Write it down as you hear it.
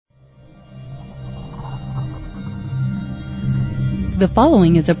The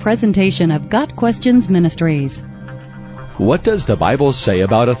following is a presentation of Got Questions Ministries. What does the Bible say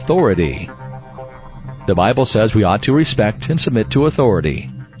about authority? The Bible says we ought to respect and submit to authority.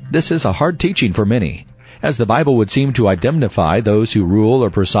 This is a hard teaching for many, as the Bible would seem to indemnify those who rule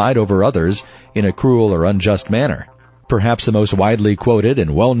or preside over others in a cruel or unjust manner. Perhaps the most widely quoted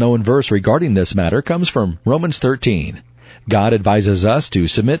and well-known verse regarding this matter comes from Romans 13. God advises us to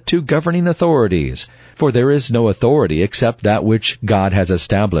submit to governing authorities, for there is no authority except that which God has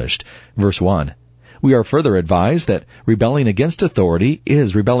established. Verse 1. We are further advised that rebelling against authority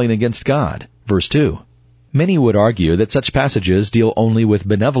is rebelling against God. Verse 2. Many would argue that such passages deal only with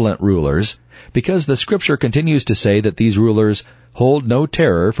benevolent rulers, because the Scripture continues to say that these rulers hold no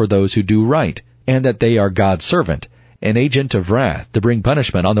terror for those who do right, and that they are God's servant, an agent of wrath to bring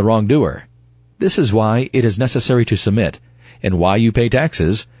punishment on the wrongdoer. This is why it is necessary to submit, and why you pay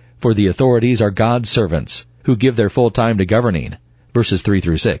taxes, for the authorities are God's servants, who give their full time to governing. Verses 3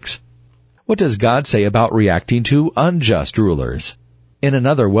 through 6. What does God say about reacting to unjust rulers? In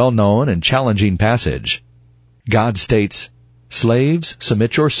another well-known and challenging passage, God states, "Slaves,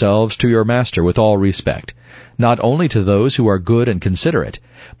 submit yourselves to your master with all respect, not only to those who are good and considerate,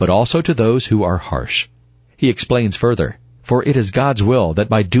 but also to those who are harsh." He explains further, "For it is God's will that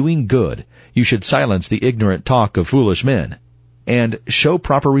by doing good you should silence the ignorant talk of foolish men. And show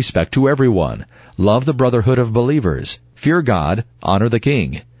proper respect to everyone, love the brotherhood of believers, fear God, honor the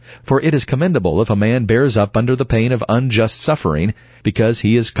king. For it is commendable if a man bears up under the pain of unjust suffering, because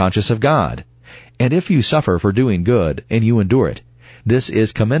he is conscious of God. And if you suffer for doing good, and you endure it, this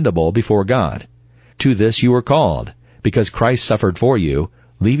is commendable before God. To this you were called, because Christ suffered for you,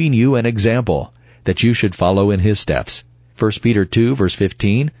 leaving you an example, that you should follow in his steps." 1 Peter 2, verse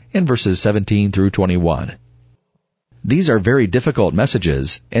 15, and verses 17 through 21. These are very difficult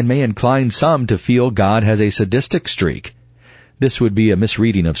messages, and may incline some to feel God has a sadistic streak. This would be a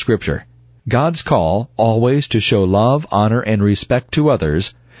misreading of Scripture. God's call, always to show love, honor, and respect to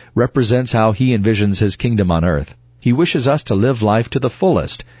others, represents how he envisions his kingdom on earth. He wishes us to live life to the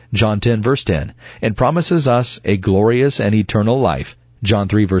fullest, John 10, verse 10, and promises us a glorious and eternal life, John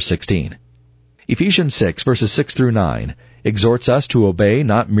 3, verse 16. Ephesians 6, verses 6 through 9, exhorts us to obey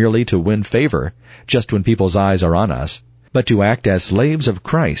not merely to win favor, just when people's eyes are on us, but to act as slaves of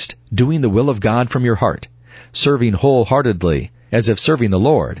Christ, doing the will of God from your heart, serving wholeheartedly, as if serving the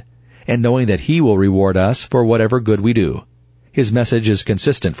Lord, and knowing that he will reward us for whatever good we do. His message is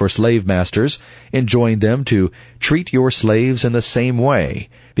consistent for slave masters, enjoining them to treat your slaves in the same way,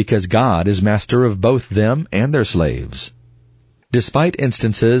 because God is master of both them and their slaves. Despite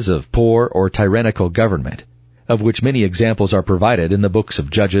instances of poor or tyrannical government, of which many examples are provided in the books of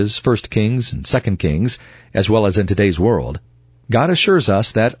Judges, 1 Kings, and 2 Kings, as well as in today's world, God assures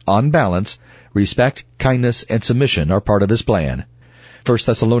us that, on balance, respect, kindness, and submission are part of his plan. 1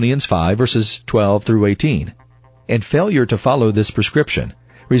 Thessalonians 5, verses 12 through 18. And failure to follow this prescription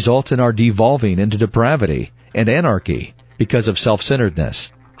results in our devolving into depravity and anarchy because of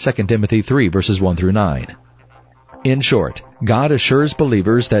self-centeredness. 2 Timothy 3, verses 1 through 9. In short, God assures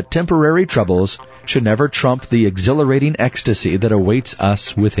believers that temporary troubles should never trump the exhilarating ecstasy that awaits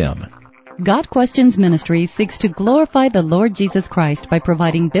us with him. Got Questions Ministry seeks to glorify the Lord Jesus Christ by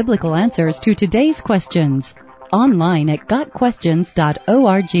providing biblical answers to today's questions. Online at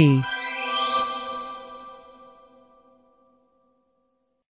GotQuestions.org.